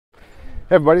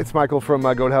Hey everybody, it's Michael from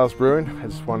Goat House Brewing. I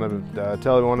just want to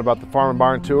tell everyone about the Farm and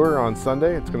Barn Tour on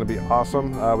Sunday. It's going to be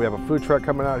awesome. We have a food truck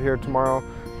coming out here tomorrow.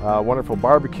 Wonderful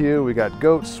barbecue. We got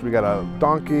goats, we got a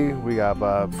donkey, we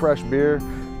got fresh beer.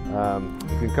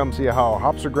 You can come see how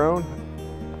hops are grown.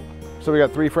 So we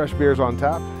got 3 fresh beers on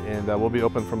tap, and we'll be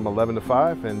open from 11 to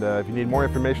 5. And if you need more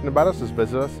information about us, just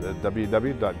visit us at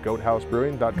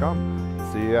www.goathousebrewing.com.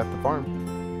 See you at the farm.